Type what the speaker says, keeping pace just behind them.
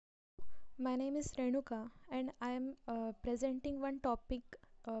My name is Renuka and I am presenting one topic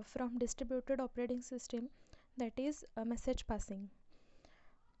from distributed operating system, that is message passing.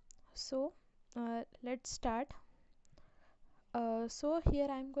 So let's start. So here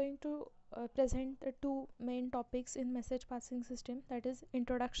I am going to present the two main topics in message passing system, that is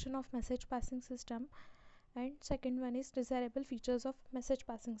introduction of message passing system, and second one is desirable features of message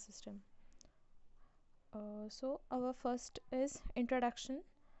passing system. So our first is introduction.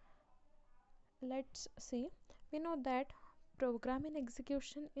 Let's see. We know that program in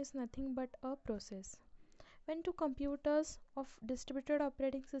execution is nothing but a process. When two computers of distributed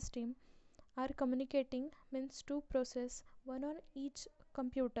operating system are communicating, means two process, one on each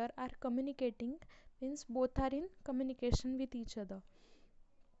computer are communicating, means both are in communication with each other.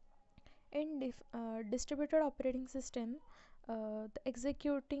 In distributed operating system, the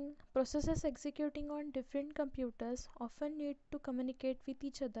executing processes executing on different computers often need to communicate with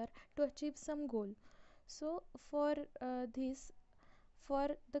each other to achieve some goal. So for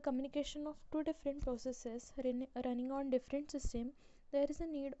the communication of two different processes running on different system, there is a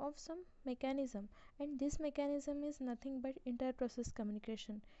need of some mechanism, and this mechanism is nothing but inter-process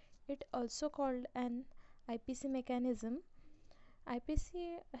communication. It also called an IPC mechanism.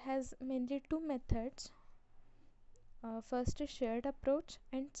 IPC has mainly two methods. First is shared approach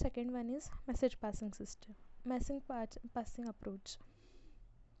and second one is message passing system, passing approach.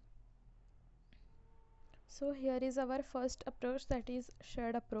 So here is our first approach, that is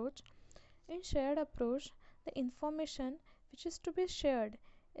shared approach. In shared approach, the information which is to be shared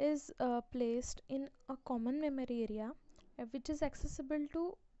is placed in a common memory area, which is accessible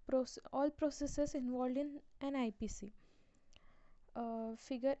to all processes involved in an IPC.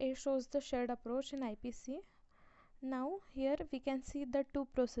 Figure A shows the shared approach in IPC. Now here we can see the two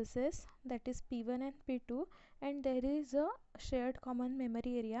processes, that is P1 and P2, and there is a shared common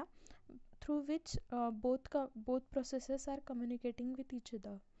memory area through which both processes are communicating with each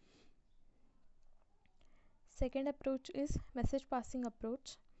other. Second approach is message passing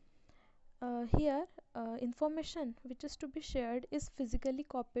approach. Here information which is to be shared is physically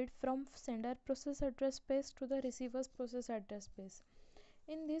copied from sender process address space to the receiver's process address space.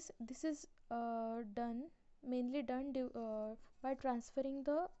 In this is mainly done by transferring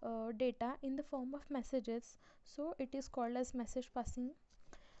the data in the form of messages, so it is called as message passing.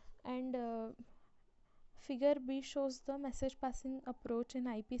 And figure B shows the message passing approach in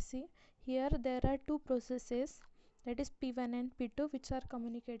IPC. Here there are two processes, that is P1 and P2, which are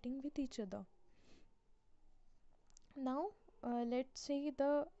communicating with each other. Now let's see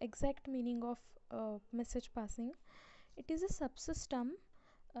the exact meaning of message passing. It is a subsystem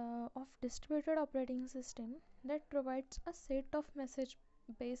of distributed operating system that provides a set of message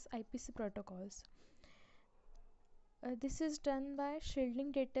based IPC protocols. This is done by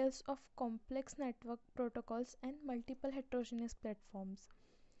shielding details of complex network protocols and multiple heterogeneous platforms.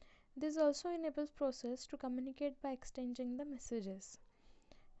 This also enables process to communicate by exchanging the messages.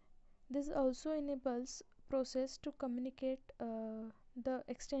 This also enables process to communicate by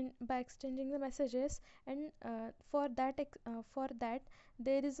exchanging the messages, and for that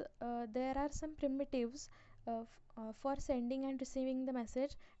there are some primitives for sending and receiving the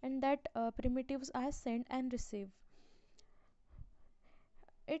message, and that primitives are send and receive.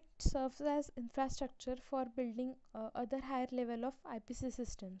 It serves as infrastructure for building other higher level of IPC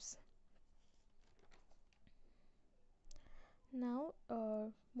systems. Now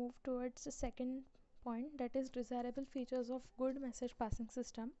move towards the second point, that is desirable features of good message passing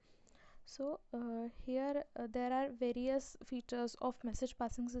system. So here there are various features of message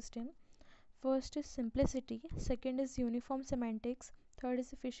passing system. First is simplicity, second is uniform semantics, third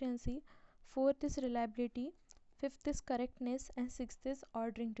is efficiency, fourth is reliability, fifth is correctness, and sixth is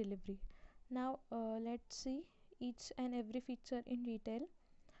ordering delivery. Now let's see each and every feature in detail.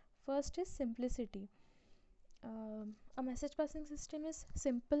 First is simplicity. A message passing system is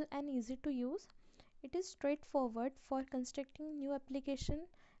simple and easy to use. It is straightforward for constructing new application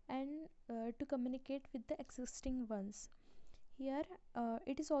and to communicate with the existing ones. Here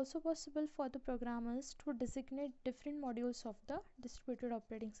it is also possible for the programmers to designate different modules of the distributed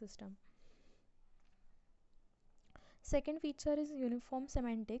operating system. Second feature is uniform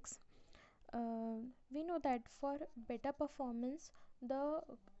semantics. We know that for better performance, the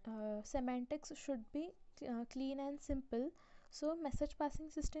semantics should be clean and simple. So message passing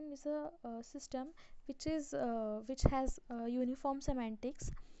system is a system which has uniform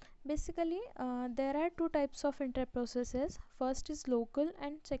semantics. Basically there are two types of interprocesses. First is local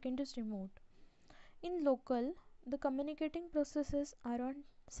and second is remote. In local, the communicating processes are on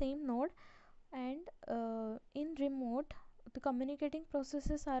same node, and in remote the communicating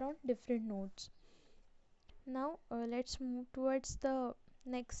processes are on different nodes. Now let's move towards the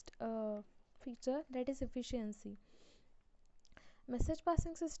next feature, that is efficiency. Message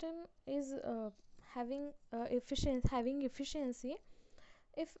passing system is having efficiency.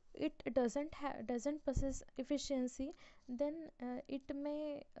 If it doesn't possess efficiency, then it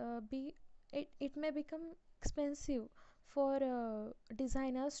may become expensive for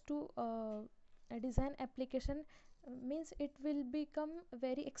designers to design application. Means it will become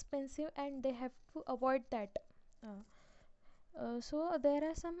very expensive and they have to avoid that. uh, so there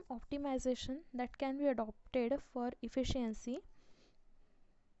are some optimization that can be adopted for efficiency.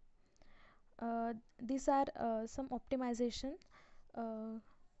 These are some optimization uh,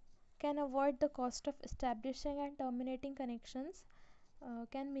 can avoid the cost of establishing and terminating connections,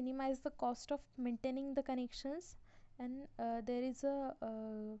 can minimize the cost of maintaining the connections, and there is a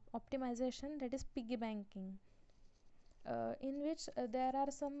optimization, that is piggy banking, in which there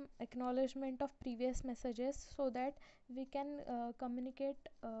are some acknowledgement of previous messages so that we can communicate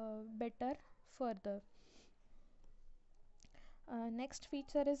better further. Next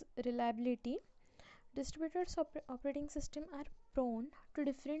feature is reliability. Distributed operating systems are prone to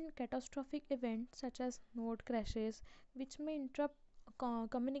different catastrophic events such as node crashes, which may interrupt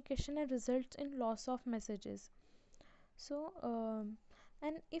communication and results in loss of messages. So,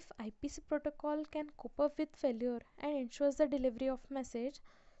 and if IPC protocol can cope up with failure and ensures the delivery of message,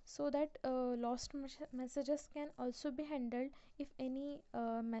 so that lost messages can also be handled if any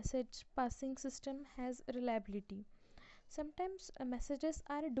message passing system has reliability. Sometimes messages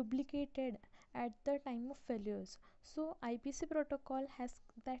are duplicated at the time of failures. So IPC protocol has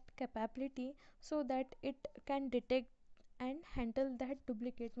that capability so that it can detect and handle that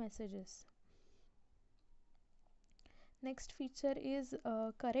duplicate messages. Next feature is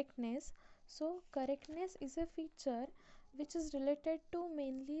correctness. So correctness is a feature which is related to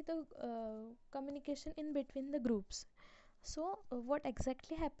mainly the communication in between the groups. So what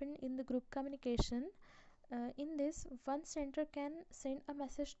exactly happened in the group communication? In this, one sender can send a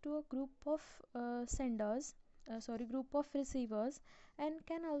message to a group of group of receivers, and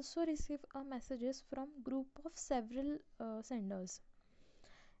can also receive messages from group of several senders.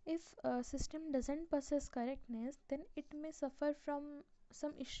 If a system doesn't possess correctness, then it may suffer from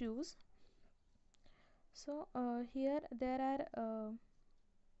some issues. So here there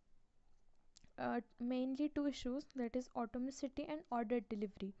are mainly two issues, that is atomicity and ordered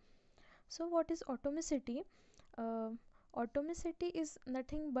delivery. So what is atomicity? uh, Atomicity is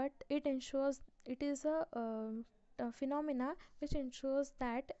nothing but it ensures, it is a phenomena which ensures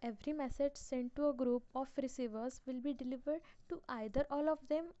that every message sent to a group of receivers will be delivered to either all of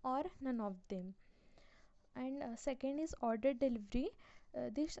them or none of them. And second is ordered delivery.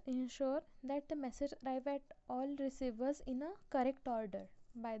 This ensure that the message arrive at all receivers in a correct order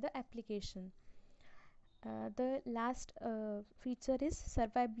by the application. The last feature is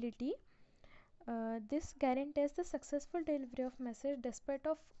survivability. This guarantees the successful delivery of message despite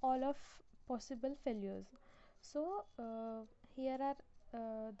of all of possible failures. So here are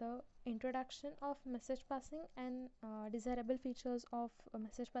the introduction of message passing and desirable features of a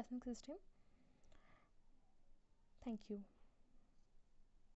message passing system. Thank you.